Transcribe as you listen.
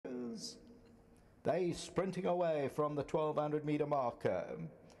They sprinting away from the 1200 meter marker.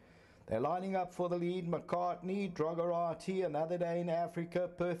 They're lining up for the lead. McCartney, Drogarati, Another Day in Africa,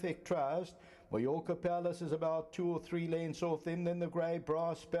 Perfect Trust. Mallorca Palace is about 2 or 3 lengths off them. Then the grey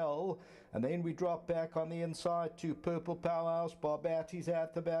Brass Bell. And then we drop back on the inside to Purple Powerhouse. Barbati's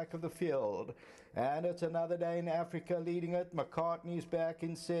at the back of the field. And it's Another Day in Africa leading it. McCartney's back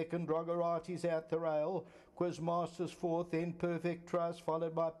in second. Drogarati's at the rail. Quizmaster's fourth. Then Perfect Trust,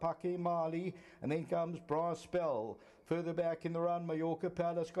 followed by PHAKA, IMALI. And then comes Brass Bell. Further back in the run, Mallorca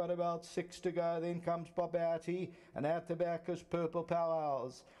Palace got about 6 to go. Then comes Barbati, and at the back is Purple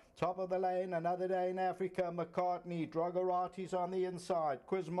Powerhouse. Top of the lane, Another Day in Africa, McCartney. Drogarati's on the inside.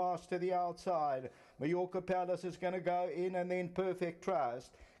 Quizmaster the outside. Mallorca Palace is going to go in, and then Perfect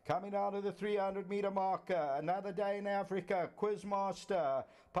Trust. Coming out of the 300 meter marker, Another Day in Africa, Quizmaster,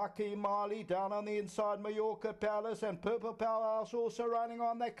 PHAKA, IMALI down on the inside, Mallorca Palace, and Purple Powerhouse also running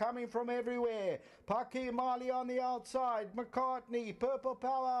on. They're coming from everywhere. PHAKA, IMALI on the outside, McCartney, Purple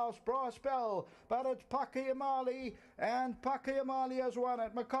Powerhouse, Brass Bell, but it's PHAKA, IMALI, and PHAKA, IMALI has won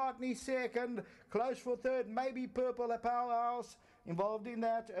it. McCartney second, close for third, maybe Purple Powerhouse. Involved in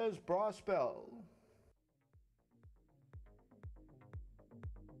that is Brass Bell.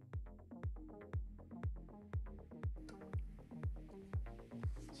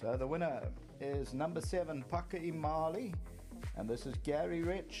 So the winner is number 7, PHAKA, IMALI, and this is Gary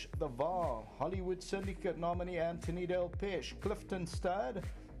Rich, the VAR, Hollywood Syndicate nominee Anthony Del Pesh, Clifton Stud,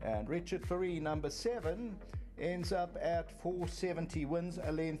 and Richard Faree, number 7, ends up at 470, wins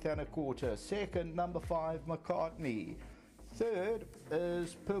a length and a quarter. Second, number 5, McCartney. Third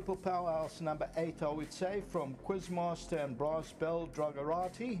is Purple Powerhouse, number 8, I would say, from Quizmaster and Brass Bell,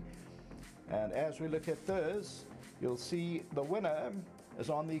 Drogarati. And as we look at this, you'll see the winner is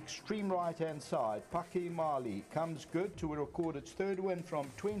on the extreme right hand side. PHAKA, IMALI comes good to record its third win from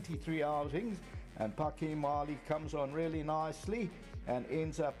 23 outings, and PHAKA, IMALI comes on really nicely and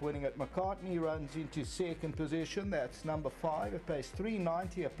ends up winning it. McCartney runs into second position, that's number 5, it pays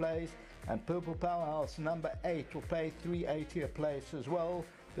 $3.90 a place, and Purple Powerhouse, number 8, will pay $3.80 a place as well.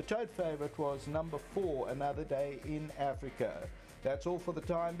 The tote favourite was number 4, Another Day in Africa. That's all for the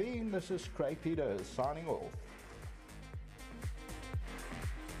time being. This is Craig Peters signing off.